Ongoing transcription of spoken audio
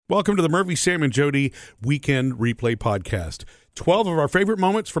Welcome to the Murphy, Sam, and Jody Weekend Replay Podcast. 12 of our favorite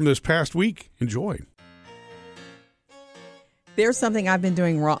moments from this past week. Enjoy. There's something I've been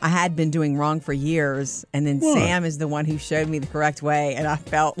doing wrong. I had been doing wrong for years, and then What? Sam is the one who showed me the correct way, and I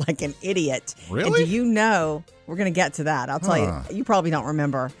felt like an idiot. Really? And do you know? We're going to get to that. I'll tell you. You probably don't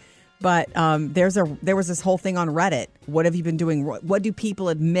remember, but there was this whole thing on Reddit. What have you been doing? What do people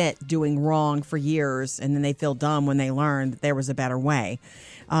admit doing wrong for years, and then they feel dumb when they learn that there was a better way?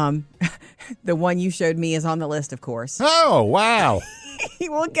 The one you showed me is on the list, of course. Oh, wow.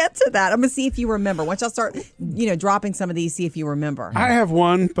 We'll get to that. I'm going to see if you remember. Once I'll start, dropping some of these, see if you remember. I have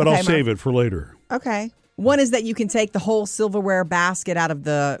one, but Okay, I'll save it for later. Okay. One is that you can take the whole silverware basket out of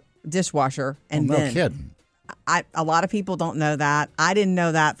the dishwasher and No then kidding. a lot of people don't know that. I didn't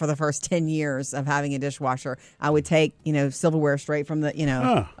know that for the first 10 years of having a dishwasher. I would take, silverware straight from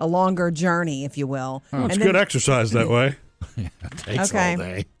the, a longer journey, if you will. Oh, it's good exercise that way. It takes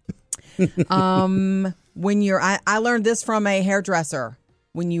Okay. all day. When I learned this from a hairdresser.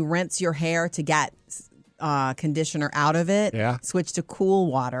 When you rinse your hair to get conditioner out of it, switch to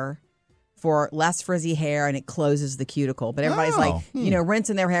cool water for less frizzy hair, and it closes the cuticle. But everybody's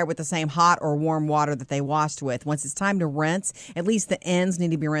rinsing their hair with the same hot or warm water that they washed with. Once it's time to rinse, at least the ends need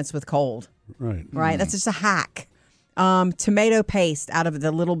to be rinsed with cold. Right. That's just a hack. Tomato paste out of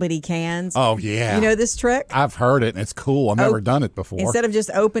the little bitty cans. Oh, yeah. You know this trick? I've heard it, and it's cool. I've never done it before. Instead of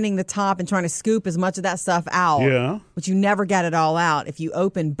just opening the top and trying to scoop as much of that stuff out, but you never get it all out. If you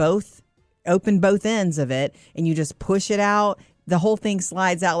open both ends of it and you just push it out, the whole thing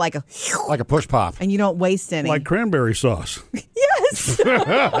slides out like a push pop. And you don't waste any. Like cranberry sauce. Yes.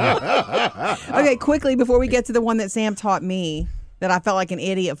 Okay, quickly, before we get to the one that Sam taught me that I felt like an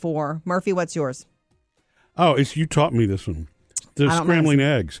idiot for. Murphy, what's yours? Oh, you taught me this one. The I don't scrambling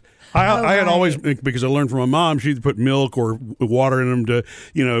eggs. I had always, because I learned from my mom, she'd put milk or water in them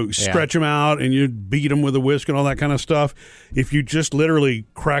to, stretch them out, and you'd beat them with a whisk and all that kind of stuff. If you just literally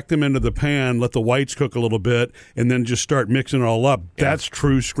crack them into the pan, let the whites cook a little bit, and then just start mixing it all up, that's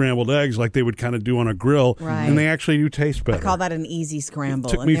true scrambled eggs like they would kind of do on a grill. Right. And they actually do taste better. I call that an easy scramble.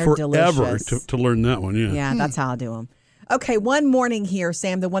 It took me forever delicious. to learn that one, yeah. Yeah, that's how I do them. Okay, one morning here,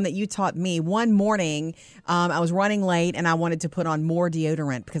 Sam, the one that you taught me, one morning I was running late and I wanted to put on more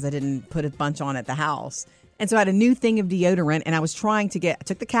deodorant because I didn't put a bunch on at the house. And so I had a new thing of deodorant, and I was trying to I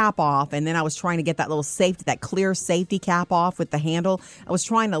took the cap off, and then I was trying to get that little that clear safety cap off with the handle. I was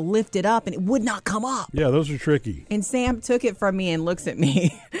trying to lift it up, and it would not come up. Yeah, those are tricky. And Sam took it from me and looks at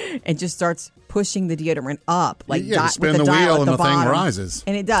me and just starts pushing the deodorant up. Like spin with the dial wheel at and the thing bottom. rises.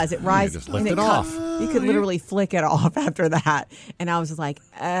 And it does. It rises. You just lift and it off. You could literally flick it off after that. And I was like,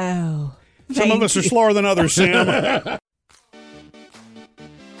 oh. Some of us are slower than others, Sam.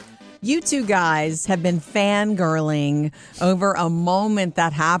 You two guys have been fangirling over a moment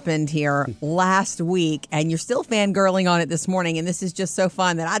that happened here last week, and you're still fangirling on it this morning, and this is just so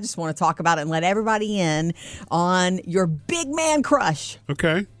fun that I just want to talk about it and let everybody in on your big man crush.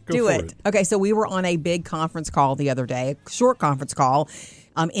 Okay, go Do for it. Okay, so we were on a big conference call the other day, a short conference call,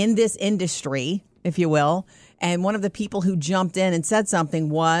 in this industry, if you will. And one of the people who jumped in and said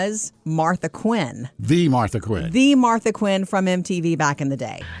something was Martha Quinn. The Martha Quinn. The Martha Quinn from MTV back in the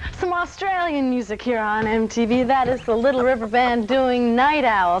day. Some Australian music here on MTV. That is the Little River Band doing Night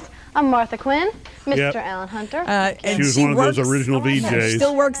Owls. I'm Martha Quinn, Mr. Yep. Alan Hunter. And She was one of those original She VJs.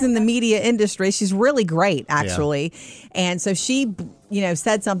 still works in the media industry. She's really great, actually. And so she,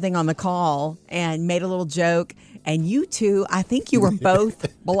 said something on the call and made a little joke. And you two, I think you were both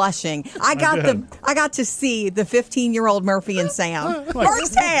blushing. I got to see the 15-year-old Murphy and Sam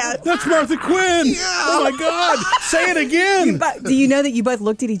firsthand. That's Martha Quinn. Yeah. Oh, my God. Say it again. Do you know that you both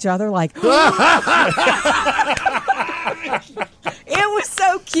looked at each other like, it was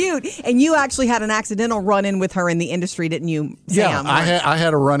so cute. And you actually had an accidental run-in with her in the industry, didn't you, Sam? Yeah, I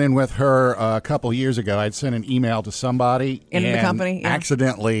had a run-in with her a couple years ago. I'd sent an email to somebody in and the company,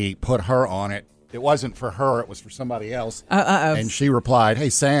 accidentally put her on it. It wasn't for her. It was for somebody else. Uh-oh. And she replied, "Hey,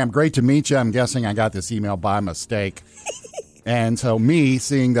 Sam, great to meet you. I'm guessing I got this email by mistake." And so me,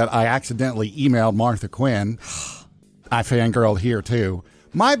 seeing that I accidentally emailed Martha Quinn, I fangirled here, too.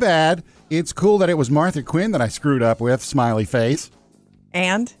 My bad. It's cool that it was Martha Quinn that I screwed up with, smiley face.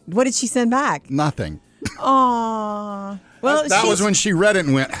 And what did she send back? Nothing. Aww. Well, that was when she read it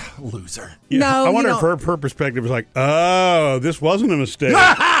and went, loser. Yeah, No, I wonder you if her perspective was like, oh, this wasn't a mistake.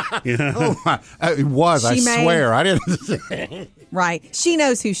 It was, I swear. I didn't. Right. She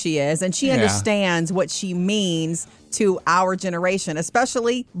knows who she is, and she understands what she means to our generation,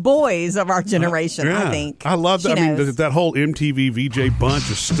 especially boys of our generation, Yeah. I think. I love that. She I mean, knows. that whole MTV VJ bunch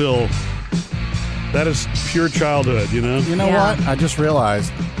is still, that is pure childhood, you know? You know Yeah. what? I just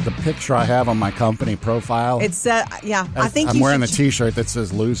realized the picture I have on my company profile. It's I think I'm wearing the T-shirt that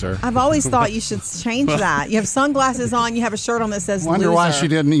says "loser." I've always thought you should change that. You have sunglasses on. You have a shirt on that says Wonder "loser." why she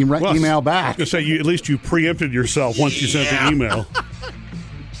didn't email back. I was going to say, at least you preempted yourself once you sent the email.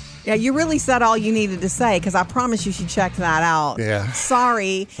 Yeah, you really said all you needed to say because I promise you checked that out. Yeah.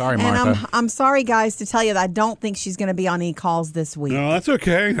 Sorry, Martha. And I'm sorry, guys, to tell you that I don't think she's going to be on e-calls this week. No, that's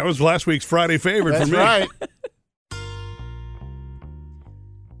okay. That was last week's Friday favorite That's for me. right.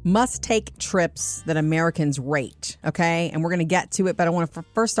 Must-take trips that Americans rate, okay? And we're going to get to it, but I want to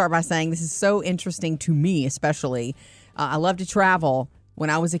first start by saying this is so interesting to me, especially. I love to travel. When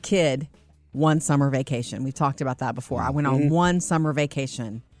I was a kid, one summer vacation. We've talked about that before. I went on one summer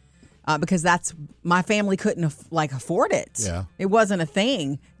vacation because my family couldn't afford it. Yeah. It wasn't a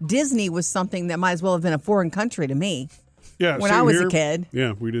thing. Disney was something that might as well have been a foreign country to me Yeah, when same I was here. a kid.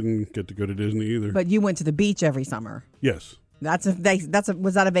 Yeah, we didn't get to go to Disney either. But you went to the beach every summer. Yes. Was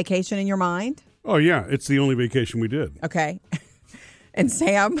that a vacation in your mind? Oh, yeah. It's the only vacation we did. Okay. And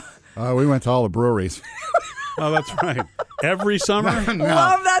Sam? We went to all the breweries. Oh, that's right. Every summer?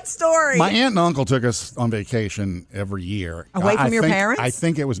 Love that story. My aunt and uncle took us on vacation every year. Away from your think- parents? I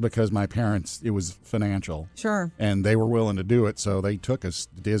think it was because my parents, it was financial. Sure. And they were willing to do it, so they took us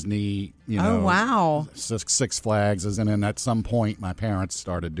to Disney, Oh, wow. Six Flags, and then at some point my parents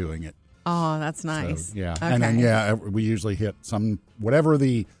started doing it. Oh, that's So, nice. yeah. Okay. And then, we usually hit whatever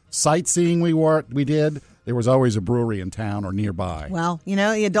the sightseeing we did, there was always a brewery in town or nearby. Well,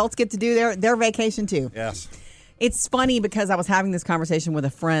 the adults get to do their vacation too. Yes. It's funny because I was having this conversation with a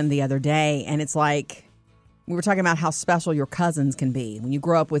friend the other day, and it's like we were talking about how special your cousins can be. When you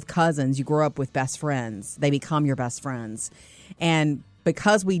grow up with cousins, you grow up with best friends. They become your best friends. And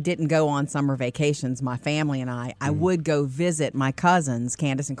because we didn't go on summer vacations, my family and I would go visit my cousins,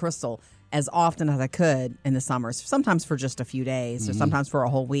 Candace and Crystal, as often as I could in the summers, sometimes for just a few days or sometimes for a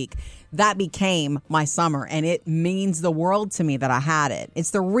whole week. That became my summer, and it means the world to me that I had it.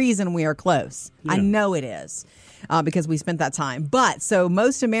 It's the reason we are close. Yeah. I know it is because we spent that time. But so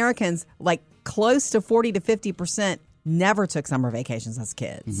most Americans, like close to 40 to 50%, never took summer vacations as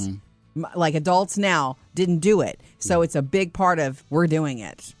kids. Like adults now didn't do it. So it's a big part of we're doing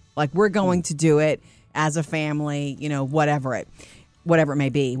it. Like we're going to do it as a family, whatever it may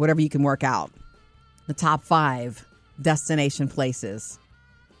be, whatever you can work out. The top 5 destination places.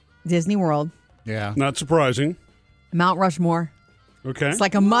 Disney World, Yeah. Not surprising. Mount Rushmore. Okay. It's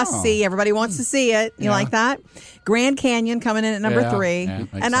like a must-see. Everybody wants to see it. You Yeah. like that? Grand Canyon coming in at number 3. Yeah,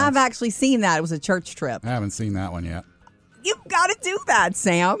 makes and I've sense. actually seen that. It was a church trip. I haven't seen that one yet. You've got to do that,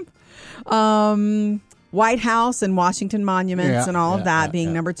 Sam. White House and Washington Monuments Yeah, and all of that yeah, being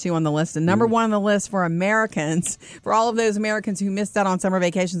yeah. number 2 on the list. And number 1 on the list for Americans, for all of those Americans who missed out on summer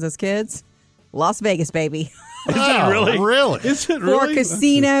vacations as kids, Las Vegas, baby. Is it really? Really? Is it For really?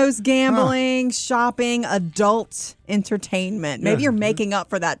 casinos, gambling, shopping, adult entertainment. Maybe you're making up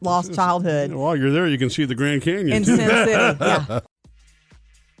for that lost childhood While you're there, you can see the Grand Canyon. in too. Sin City. Yeah.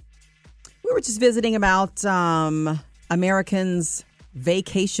 We were just visiting about Americans'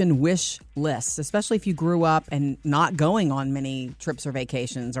 vacation wish lists, especially if you grew up and not going on many trips or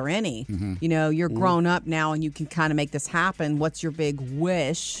vacations or any. You're grown up now and you can kind of make this happen. What's your big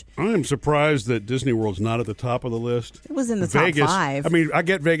wish? I am surprised that Disney World's not at the top of the list. It was in the Vegas, top 5. I mean, I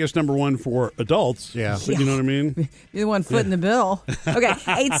get Vegas number 1 for adults. Yeah. But you know what I mean? You're the one footing the bill. Okay,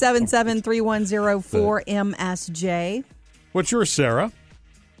 877-310-4MSJ. What's yours, Sarah?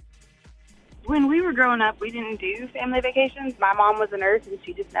 When we were growing up, we didn't do family vacations. My mom was a nurse, and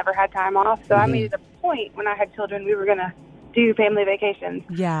she just never had time off. So I made it a point when I had children, we were going to do family vacations.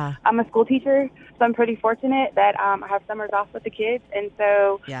 Yeah. I'm a school teacher, so I'm pretty fortunate that I have summers off with the kids. And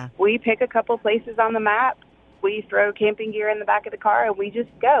so Yeah. we pick a couple places on the map. We throw camping gear in the back of the car, and we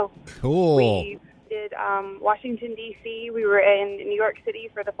just go. Cool. We did Washington, D.C. We were in New York City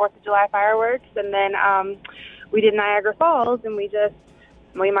for the 4th of July fireworks. And then we did Niagara Falls, and we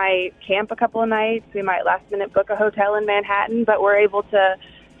might camp a couple of nights. We might last minute book a hotel in Manhattan, but we're able to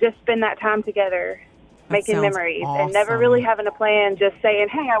just spend that time together making sounds memories and never awesome. really having a plan, just saying,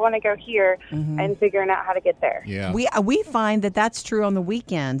 hey, I want to go here and figuring out how to get there. Yeah. We find that that's true on the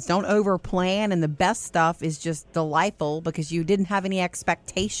weekends. Don't over plan, and the best stuff is just delightful because you didn't have any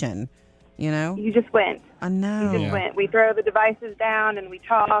expectation. You just went. I know. You just went. We throw the devices down and we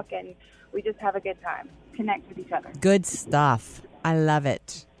talk and we just have a good time. Connect with each other. Good stuff. I love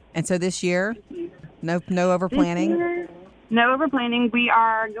it. And so this year, no over planning. No over planning. We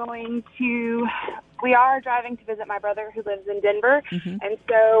are driving to visit my brother who lives in Denver. And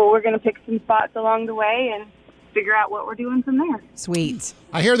so we're going to pick some spots along the way and figure out what we're doing from there. Sweet.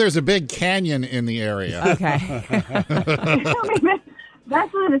 I hear there's a big canyon in the area. Okay.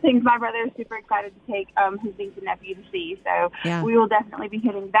 that's one of the things my brother is super excited to take his niece and nephew to see. So we will definitely be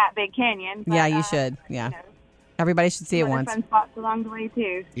hitting that big canyon. But, yeah, you should. Yeah. Everybody should see it once. Fun spots along the way,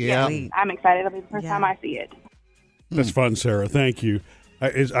 too. Yeah. I'm excited. It'll be the first time I see it. That's fun, Sarah. Thank you.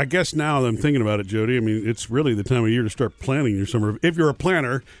 I guess now that I'm thinking about it, Jody, I mean, it's really the time of year to start planning your summer. If you're a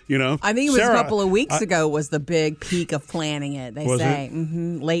planner, I think it was Sarah, a couple of weeks ago was the big peak of planning it, they say.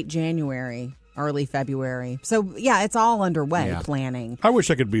 It? Late January, early February. So, yeah, it's all underway, planning. I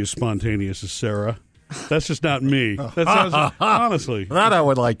wish I could be as spontaneous as Sarah. That's just not me. That's honestly. That I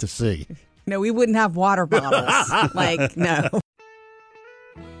would like to see. No, we wouldn't have water bottles. No.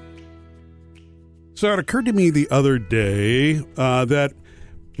 So it occurred to me the other day that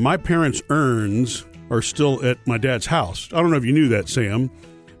my parents' urns are still at my dad's house. I don't know if you knew that, Sam.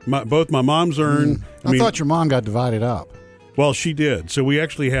 Both my mom's urn. I thought your mom got divided up. Well, she did. So we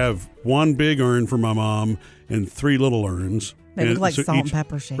actually have one big urn for my mom and 3 little urns. They look like salt and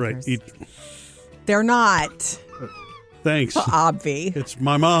pepper shakers. Right. They're not. Thanks. Obvi. It's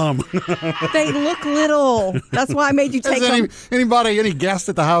my mom. They look little. That's why I made you take them. Any guest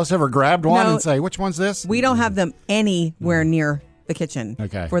at the house ever grabbed one and say, which one's this? We don't have them anywhere near the kitchen.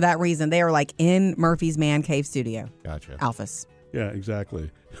 Okay. For that reason. They are like in Murphy's Man Cave Studio. Gotcha. Alphas. Yeah, exactly.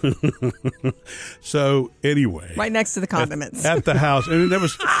 So anyway. Right next to the condiments. At the house. And that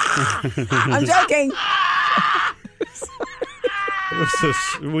was... I'm joking. It was this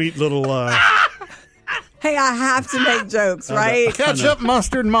sweet little... Hey, I have to make jokes, right? Ketchup,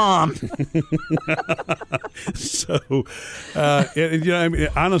 mustard, mom. So, I mean,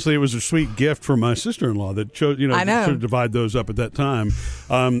 honestly, it was a sweet gift from my sister-in-law that chose, to divide those up at that time.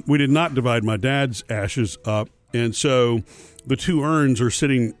 We did not divide my dad's ashes up, and so the 2 urns are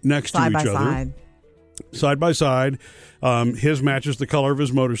sitting next to each other, side by side. His matches the color of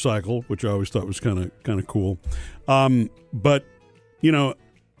his motorcycle, which I always thought was kind of cool. But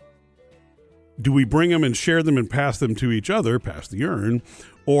do we bring them and share them and pass them to each other, past the urn,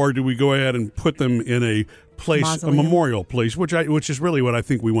 or do we go ahead and put them in a place, Mausoleum. a memorial place, which is really what I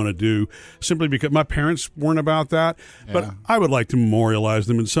think we want to do, simply because my parents weren't about that. Yeah. But I would like to memorialize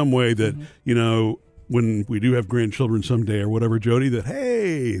them in some way that, when we do have grandchildren someday or whatever, Jody, that,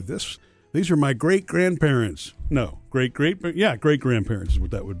 hey, these are my great-grandparents. No, great-grandparents is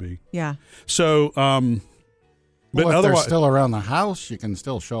what that would be. Yeah. So, but if they're still around the house, you can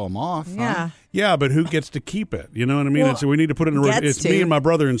still show them off. Yeah. Huh? Yeah, but who gets to keep it? You know what I mean? Well, we need to put it in it's me and my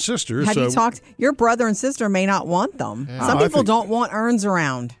brother and sister. Have you talked? Your brother and sister may not want them. Yeah. Some people don't want urns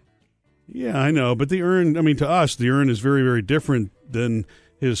around. Yeah, I know. But the urn, to us, the urn is very, very different than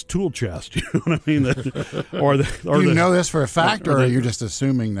his tool chest. You know what I mean? Do you know this for a fact, or are you just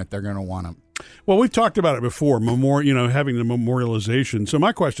assuming that they're going to want them? Well, we've talked about it before, having the memorialization. So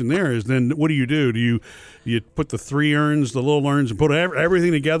my question there is then what do? Do you put the 3 urns, the little urns, and put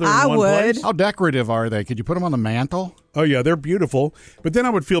everything together in one place? How decorative are they? Could you put them on the mantle? Oh, yeah, they're beautiful. But then I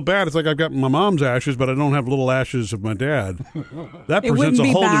would feel bad. It's like I've got my mom's ashes, but I don't have little ashes of my dad. That presents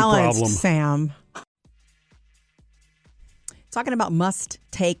a whole new problem. Sam. Talking about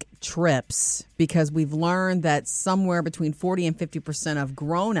must-take trips, because we've learned that somewhere between 40 and 50% of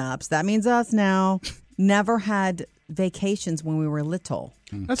grown-ups, that means us now, never had vacations when we were little.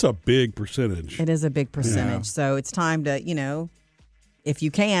 That's a big percentage. It is a big percentage. Yeah. So it's time to, if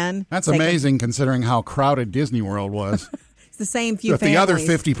you can. That's amazing considering how crowded Disney World was. It's the same few families. If the other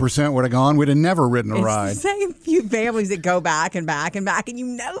 50% would have gone, we'd have never ridden a ride. It's the same few families that go back and back and back, and you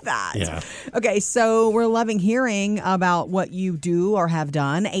know that. Yeah. Okay, so we're loving hearing about what you do or have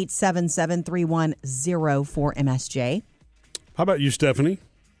done. 877-310-4MSJ. How about you, Stephanie?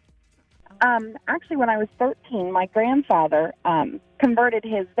 Actually, when I was 13, my grandfather converted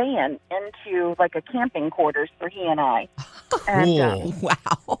his van into like a camping quarters for he and I. And,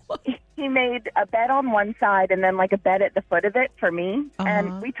 wow. He made a bed on one side and then like a bed at the foot of it for me. Uh-huh.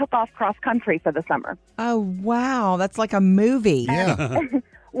 And we took off cross country for the summer. Oh, wow. That's like a movie. Yeah.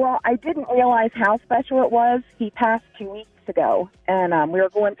 Well, I didn't realize how special it was. He passed 2 weeks ago, and we were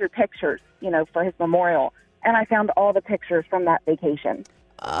going through pictures, for his memorial. And I found all the pictures from that vacation.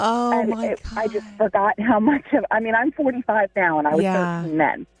 Oh, and my God. I just forgot how much of, I'm 45 now, and I was 13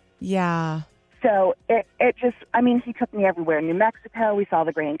 then. Yeah. So it just, he took me everywhere. New Mexico, we saw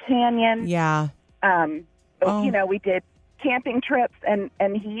the Grand Canyon. Yeah. We did camping trips, and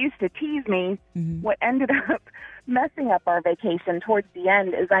he used to tease me. Mm-hmm. What ended up messing up our vacation towards the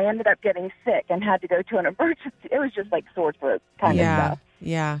end is I ended up getting sick and had to go to an emergency. It was just like sore throat kind of stuff.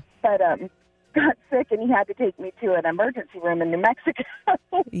 Yeah. But got sick, and he had to take me to an emergency room in New Mexico.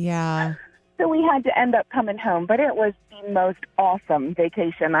 Yeah. So we had to end up coming home, but it was the most awesome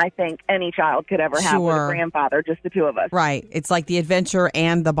vacation I think any child could ever have with a grandfather, just the two of us. Right. It's like the adventure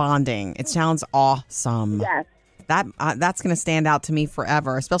and the bonding. It sounds awesome. Yes. That's going to stand out to me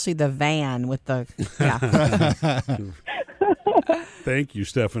forever, especially the van with the, Thank you,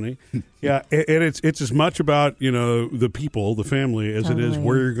 Stephanie. Yeah, and it's as much about, the people, the family, as it is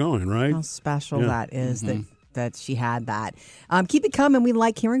where you're going, right? How special that is that she had that. Keep it coming. We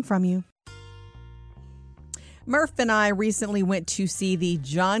like hearing from you. Murph and I recently went to see the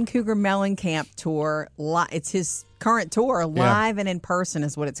John Cougar Mellencamp tour. It's his current tour, live and in person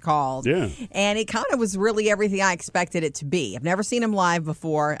is what it's called. Yeah. And it kind of was really everything I expected it to be. I've never seen him live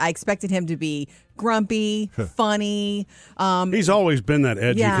before. I expected him to be grumpy, funny. He's always been that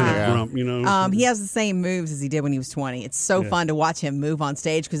edgy kind of grump, He has the same moves as he did when he was 20. It's so fun to watch him move on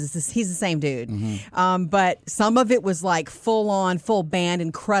stage because he's the same dude. Mm-hmm. But some of it was like full band,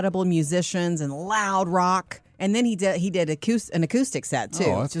 incredible musicians and loud rock. And then he did an acoustic set,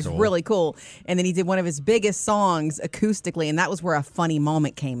 too, which is really cool. And then he did one of his biggest songs acoustically, and that was where a funny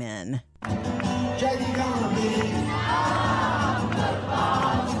moment came in.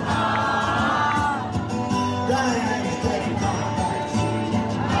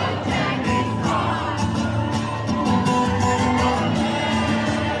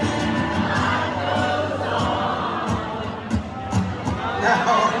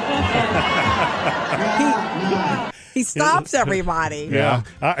 He stops everybody. Yeah.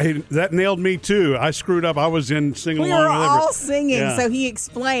 That nailed me, too. I screwed up. I was in singing along. We were all singing, so he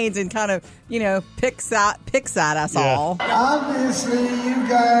explains and kind of, picks at us all. Obviously, you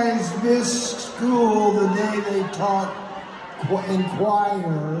guys missed school the day they taught in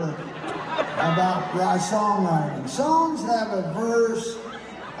choir about songwriting. Songs have a verse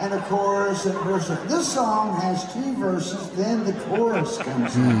and a chorus and verse. This song has 2 verses, then the chorus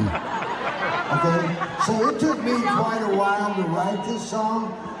comes in. Okay, so it took me quite a while to write this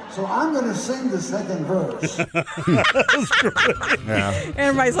song, so I'm going to sing the second verse.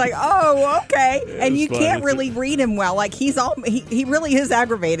 Everybody's like, "Oh, okay," and you can't really read him well. Like he really is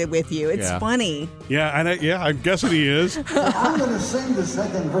aggravated with you. It's funny. Yeah, I'm guessing he is. So I'm going to sing the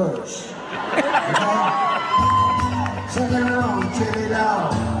second verse. Okay, sing it along, check it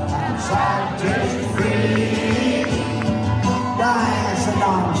out. Outside, just free. Dancing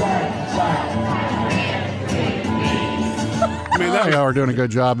on Jack. Y'all are doing a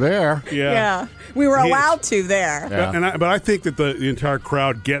good job there. Yeah. We were allowed to there. Yeah. But I think that the entire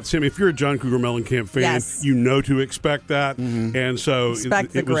crowd gets him. If you're a John Cougar Mellencamp fan, you know to expect that. Mm-hmm. And so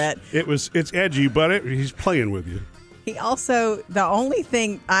expect the grit. It's edgy, but he's playing with you. He also, the only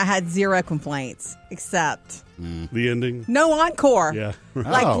thing, I had 0 complaints except the ending. No encore. Yeah.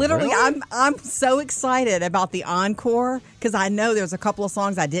 Literally, really? I'm so excited about the encore because I know there's a couple of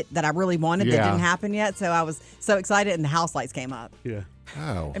songs that I really wanted that didn't happen yet. So I was so excited, and the house lights came up. Yeah.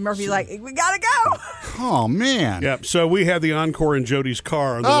 Oh. And Murphy's like, "We gotta go." Oh man. Yep. So we had the encore in Jody's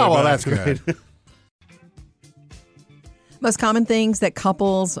car. On the way back. That's good. Most common things that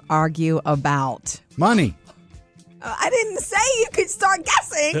couples argue about. Money. I didn't say you could start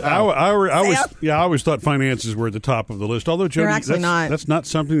guessing. I always thought finances were at the top of the list. Although, Jody, that's not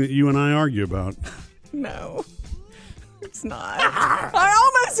something that you and I argue about. No, it's not. I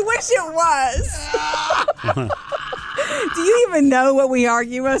almost wish it was. Do you even know what we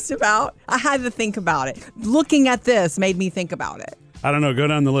argue most about? I had to think about it. Looking at this made me think about it. I don't know. Go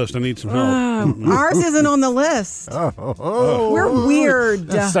down the list. I need some help. Ours isn't on the list. We're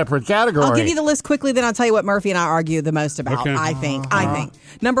weird. A separate category. I'll give you the list quickly, then I'll tell you what Murphy and I argue the most about, okay. I think.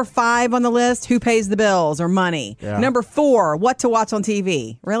 Number 5 on the list, who pays the bills or money. Yeah. Number 4, what to watch on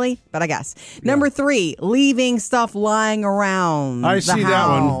TV. Really? But I guess. Number 3, leaving stuff lying around I see house. that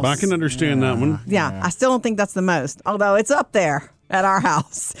one. I can understand that one. Yeah, I still don't think that's the most, although it's up there. At our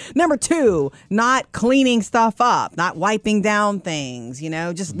house. Number 2, not cleaning stuff up, not wiping down things,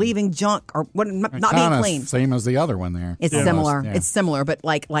 just leaving junk or not being clean. Same as the other one there. It's similar. Yeah. It's similar, but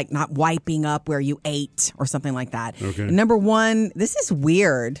like not wiping up where you ate or something like that. Okay. And number 1, this is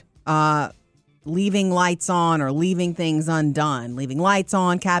weird. Leaving lights on or leaving things undone. Leaving lights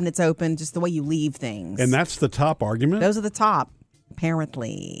on, cabinets open, just the way you leave things. And that's the top argument? Those are the top.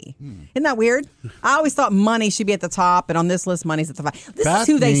 Apparently. Isn't that weird? I always thought money should be at the top, and on this list, money's at the top. This is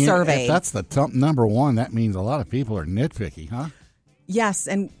who they surveyed. If that's the top number 1, that means a lot of people are nitpicky, huh? Yes,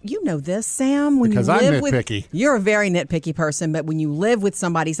 and you know this, Sam. Because I'm nitpicky. You're a very nitpicky person, but when you live with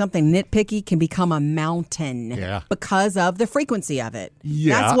somebody, something nitpicky can become a mountain because of the frequency of it.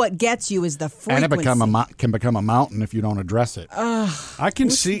 Yeah. That's what gets you is the frequency. And it can become a mountain if you don't address it. I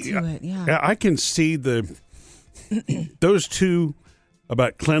can see. I can see those two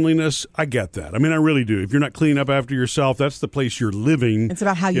about cleanliness, I get that. I mean, I really do. If you're not cleaning up after yourself, that's the place you're living. It's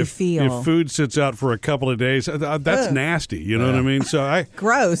about how you feel. If food sits out for a couple of days, that's nasty. You know what I mean? So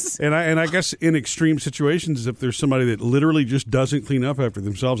gross. And I guess in extreme situations, if there's somebody that literally just doesn't clean up after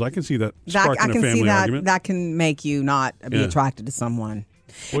themselves, I can see that sparking a family argument. That can make you not be attracted to someone.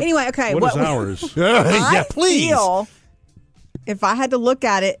 Anyway, okay. What is ours? Yeah, please. Feel, if I had to look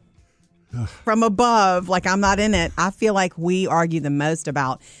at it from above, like I'm not in it, I feel like we argue the most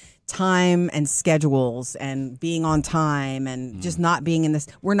about time and schedules and being on time and just not being in this.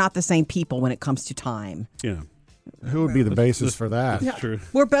 We're not the same people when it comes to time. Yeah. Who would be the basis for that? That's true.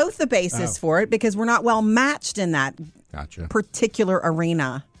 We're both the basis for it because we're not well matched in that particular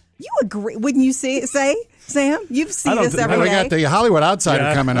arena. You agree? Wouldn't you say, Sam? You've seen this every day. We got the Hollywood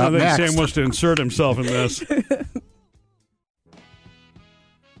Outsider coming up next. I think Sam wants to insert himself in this.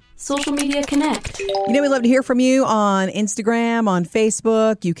 Social Media Connect. You know, we love to hear from you on Instagram, on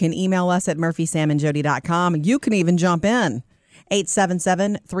Facebook. You can email us at murphysamandjody.com. You can even jump in.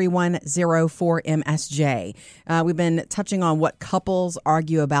 877-3104-MSJ. We've been touching on what couples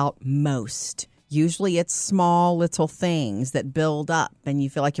argue about most. Usually it's small little things that build up and you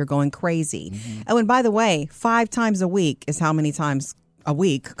feel like you're going crazy. Mm-hmm. Oh, and by the way, 5 times a week is how many times a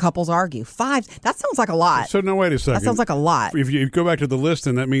week couples argue. 5. That sounds like a lot. So no, wait a second. That sounds like a lot. If you go back to the list,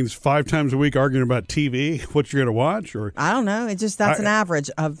 then that means 5 times a week arguing about TV, what you're going to watch? Or I don't know. It's just that's an average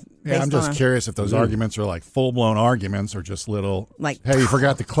of. Yeah, I'm just curious if those arguments are like full blown arguments or just little like, hey, you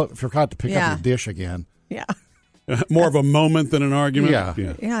forgot to pick up your dish again. Yeah. More of a moment than an argument.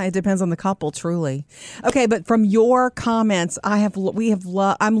 Yeah. It depends on the couple, truly. Okay, but from your comments,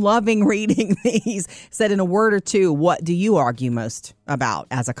 I'm loving reading these. Said in a word or two, what do you argue most about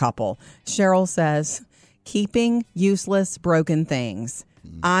as a couple? Cheryl says, keeping useless, broken things.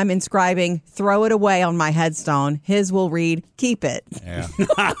 I'm inscribing, throw it away on my headstone. His will read, keep it. Yeah.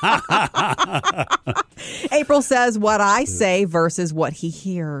 April says, what I say versus what he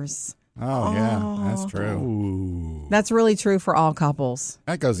hears. Oh, yeah, that's true. Ooh. That's really true for all couples.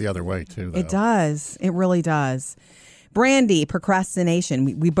 That goes the other way, too, though. It does. It really does. Brandy,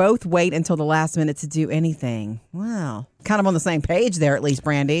 procrastination. We both wait until the last minute to do anything. Wow. Kind of on the same page there, at least,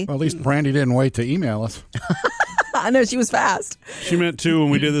 Brandy. Well, at least Brandy didn't wait to email us. I know, she was fast. She meant to when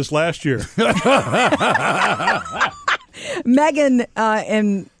we did this last year. Megan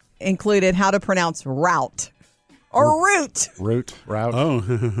included how to pronounce route. Or route. Route.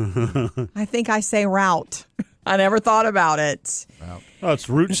 Oh. I think I say route. I never thought about it. Oh, it's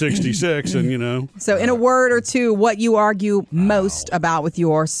Route 66, and you know. So in a word or two, what you argue most about with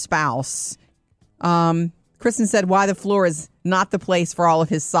your spouse. Kristen said, why the floor is not the place for all of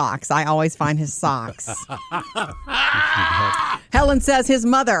his socks. I always find his socks. Helen says his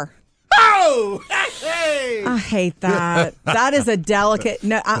mother. Oh! Hey! I hate that. That is a delicate.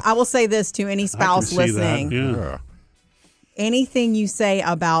 No, I will say this to any spouse listening. Yeah. Anything you say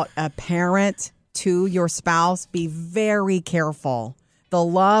about a parent to your spouse, be very careful. The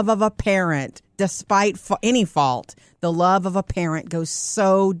love of a parent, despite any fault, the love of a parent goes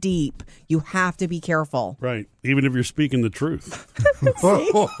so deep. You have to be careful. Right. Even if you're speaking the truth. No,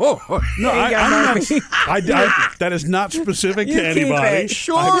 that is not specific to anybody.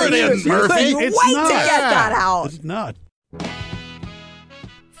 Sure it is, Murphy. It's not. To get that out. It's not.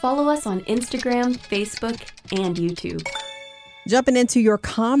 Follow us on Instagram, Facebook, and YouTube. Jumping into your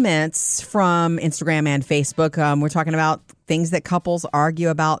comments from Instagram and Facebook, we're talking about things that couples argue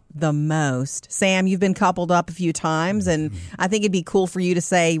about the most. Sam, you've been coupled up a few times, and I think it'd be cool for you to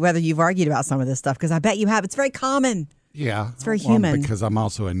say whether you've argued about some of this stuff, because I bet you have. It's very common. Yeah. It's very human. Because I'm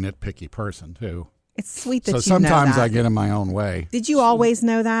also a nitpicky person, too. It's sweet that so you sometimes know that. I get in my own way. Did you always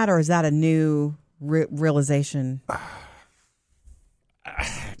know that, or is that a new realization?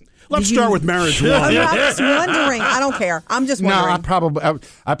 Let's start with marriage one. I'm just wondering. I don't care. I'm just wondering. No,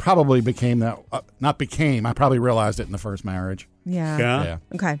 I probably became that. Not became. I probably realized it in the first marriage. Yeah.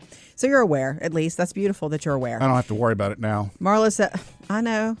 Okay. So you're aware, at least. That's beautiful that you're aware. I don't have to worry about it now. Marla said, I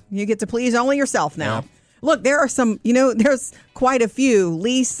know. You get to please only yourself now. Yeah. Look, there are some, there's quite a few.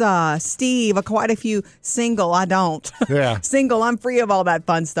 Lisa, Steve, quite a few single. I don't. Yeah. Single, I'm free of all that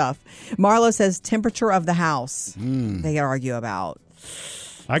fun stuff. Marla says temperature of the house. They argue about.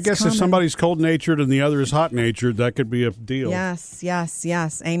 I guess if somebody's cold-natured and the other is hot-natured, that could be a deal. Yes.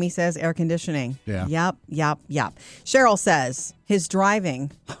 Amy says air conditioning. Yeah. Yep. Cheryl says his driving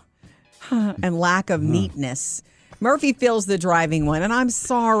and lack of neatness. Murphy feels the driving one, and I'm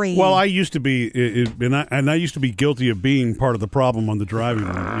sorry. Well, I used to be, I used to be guilty of being part of the problem on the driving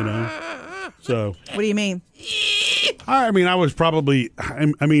one, So. What do you mean? I mean, I was probably,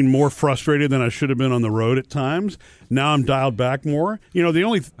 more frustrated than I should have been on the road at times. Now I'm dialed back more. You know, the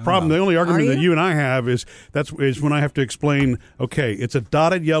only problem, the only argument that you and I have is when I have to explain, okay, it's a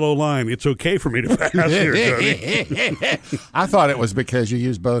dotted yellow line. It's okay for me to pass here, Jody. I thought it was because you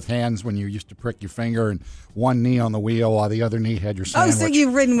used both hands when you used to prick your finger and one knee on the wheel while the other knee had your sandwich. Oh, so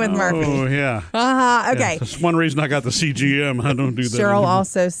you've ridden with Murphy. Oh, yeah. Uh-huh. Okay. Yeah, that's one reason I got the CGM. I don't do that Cheryl anymore.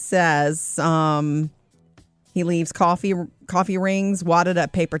 also says he leaves coffee rings, wadded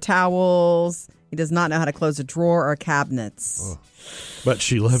up paper towels. He does not know how to close a drawer or cabinets. Oh. But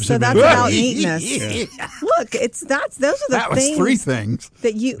she loves so him. that's anyway. about neatness. Look, those are the that was things. 3 things.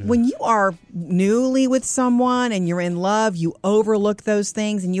 That when you are newly with someone and you're in love, you overlook those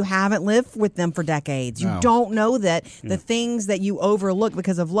things and you haven't lived with them for decades. You don't know that the things that you overlook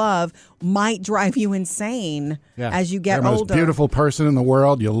because of love might drive you insane as you get They're the older. most beautiful person in the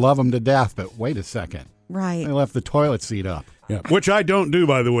world. You love them to death, but wait a second. Right. They left the toilet seat up. Yeah. Which I don't do,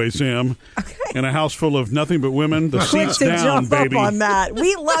 by the way, Sam. Okay. In a house full of nothing but women, the Quick seat's to down, jump baby. up on that.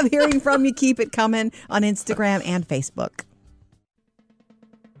 We love hearing from you. Keep it coming on Instagram and Facebook.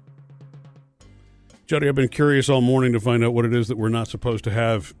 Jody, I've been curious all morning to find out what it is that we're not supposed to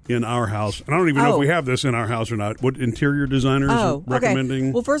have in our house. And I don't even know if we have this in our house or not. What interior designers are recommending?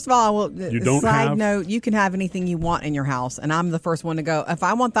 Okay. Well, first of all, Side note, you can have anything you want in your house. And I'm the first one to go, if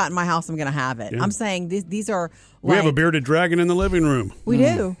I want that in my house, I'm going to have it. Yeah. I'm saying these are we have a bearded dragon in the living room. We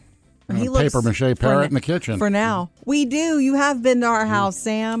do. And a papier-mâché parrot in the kitchen. For now. We do. You have been to our house,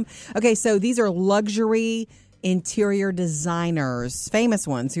 Sam. Okay, so these are luxury interior designers, famous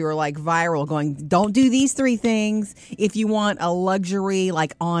ones who are like viral, going, don't do these 3 things if you want a luxury,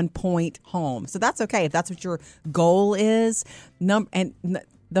 like on point home. So that's okay if that's what your goal is.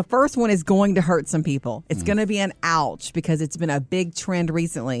 The first one is going to hurt some people. It's going to be an ouch because it's been a big trend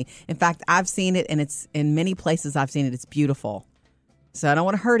recently. In fact, I've seen it, and it's in many places I've seen it. It's beautiful. So I don't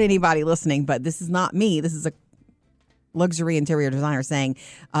want to hurt anybody listening, but this is not me. This is a luxury interior designer saying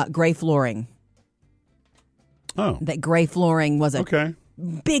gray flooring. Oh. That gray flooring was a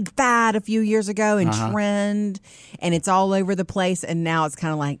big fad a few years ago and trend, and it's all over the place, and now it's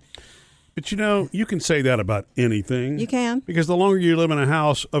kind of like... But, you can say that about anything. You can. Because the longer you live in a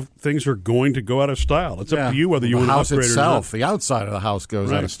house, things are going to go out of style. It's up to you whether you want to upgrade itself, or not. the outside of the house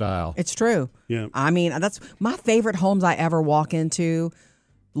goes out of style. It's true. Yeah. I mean, that's my favorite homes I ever walk into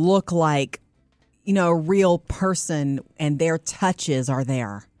look like, a real person, and their touches are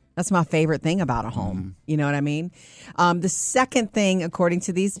there. That's my favorite thing about a home. You know what I mean? The second thing, according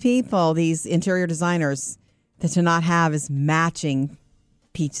to these people, these interior designers, that to not have is matching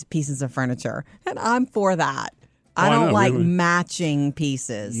pieces of furniture. And I'm for that. I don't like matching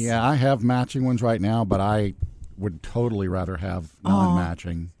pieces. Yeah, I have matching ones right now, but I would totally rather have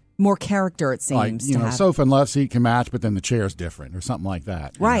non-matching. More character, it seems. Like, sofa and love seat can match, but then the chair's different or something like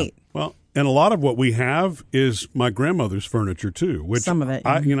that. Right. Well, and a lot of what we have is my grandmother's furniture too, which some of it,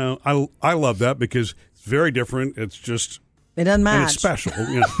 I love that because it's very different. It's just it doesn't match. And it's special.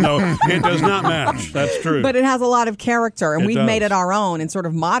 No, it does not match. That's true. But it has a lot of character, and we've made it our own and sort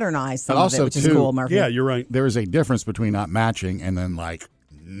of modernized some of it, which is cool, Murphy. Yeah, you're right. There is a difference between not matching and then like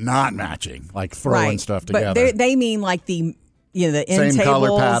not matching, like throwing stuff together. But they mean like the the end same color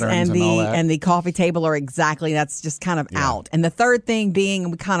tables patterns and all that. and the coffee table are exactly, that's just kind of out. And the third thing being,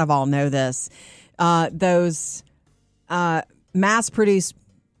 and we kind of all know this, those mass-produced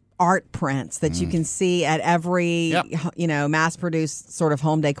art prints that you can see at every mass-produced sort of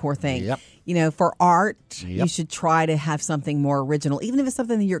home decor thing. For art, you should try to have something more original, even if it's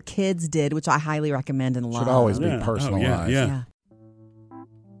something that your kids did, which I highly recommend and love. Should always be personalized. Yeah.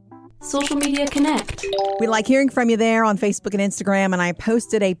 Social Media Connect. We like hearing from you there on Facebook and Instagram, and I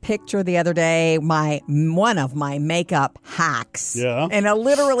posted a picture the other day, one of my makeup hacks. Yeah. And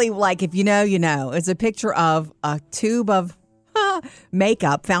literally, like, if you know, you know. It's a picture of a tube of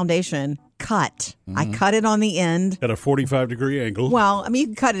makeup foundation cut. I cut it on the end. At a 45-degree angle. Well, I mean, you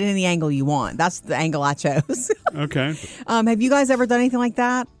can cut it any angle you want. That's the angle I chose. Okay. Have you guys ever done anything like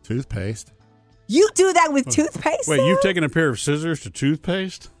that? Toothpaste. You do that with toothpaste? Wait, Sam? you've taken a pair of scissors to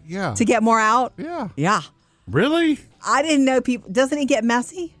toothpaste? Yeah. To get more out? Yeah. Yeah. Really? I didn't know people. Doesn't it get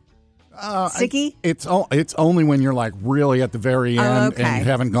messy? Sticky? It's only when you're like really at the very end okay. and you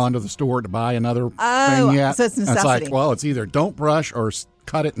haven't gone to the store to buy another thing yet. So it's necessity. It's like, it's either don't brush or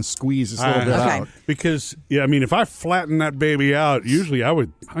cut it and squeeze this little bit out. Because if I flatten that baby out, usually I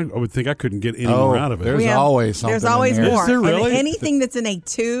would think I couldn't get any more out of it. There's always something. There's always in there. more. Is there really? And anything that's in a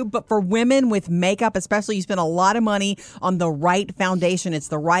tube, but for women with makeup, especially, you spend a lot of money on the right foundation. It's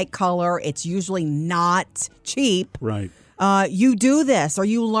the right color. It's usually not cheap. Right. you do this or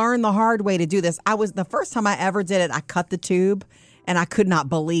you learn the hard way to do this. The first time I ever did it, I cut the tube. And I could not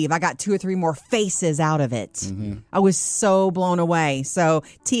believe I got 2 or 3 more faces out of it. Mm-hmm. I was so blown away. So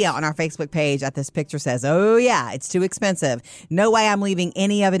Tia on our Facebook page at this picture says, oh, yeah, it's too expensive. No way I'm leaving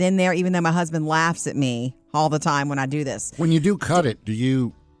any of it in there, even though my husband laughs at me all the time when I do this. When you do cut it, do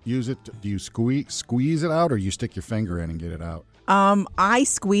you use it? Do you squeeze it out or you stick your finger in and get it out? I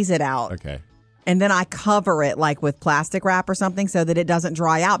squeeze it out. Okay. And then I cover it like with plastic wrap or something so that it doesn't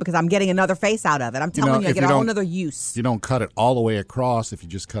dry out because I'm getting another face out of it. I'm telling you, I get a whole other use. You don't cut it all the way across if you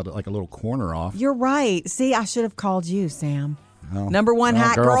just cut it like a little corner off. You're right. See, I should have called you, Sam. Well, Number one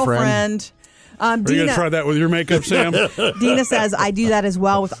hack girlfriend. Are you going to try that with your makeup, Sam? Dina says, I do that as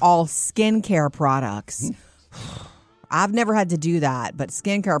well with all skincare products. I've never had to do that, but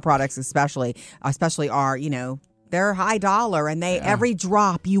skincare products especially are, they're high dollar and every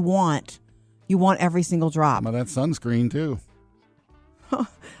drop you want. You want every single drop. Some of that sunscreen, too. I'm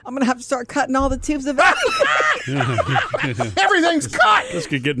going to have to start cutting all the tubes of everything. Everything's cut. This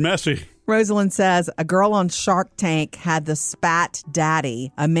could get messy. Rosalind says, a girl on Shark Tank had the Spat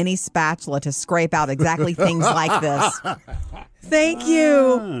Daddy, a mini spatula to scrape out exactly things like this. Thank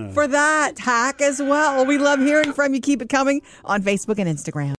you for that hack as well. We love hearing from you. Keep it coming on Facebook and Instagram.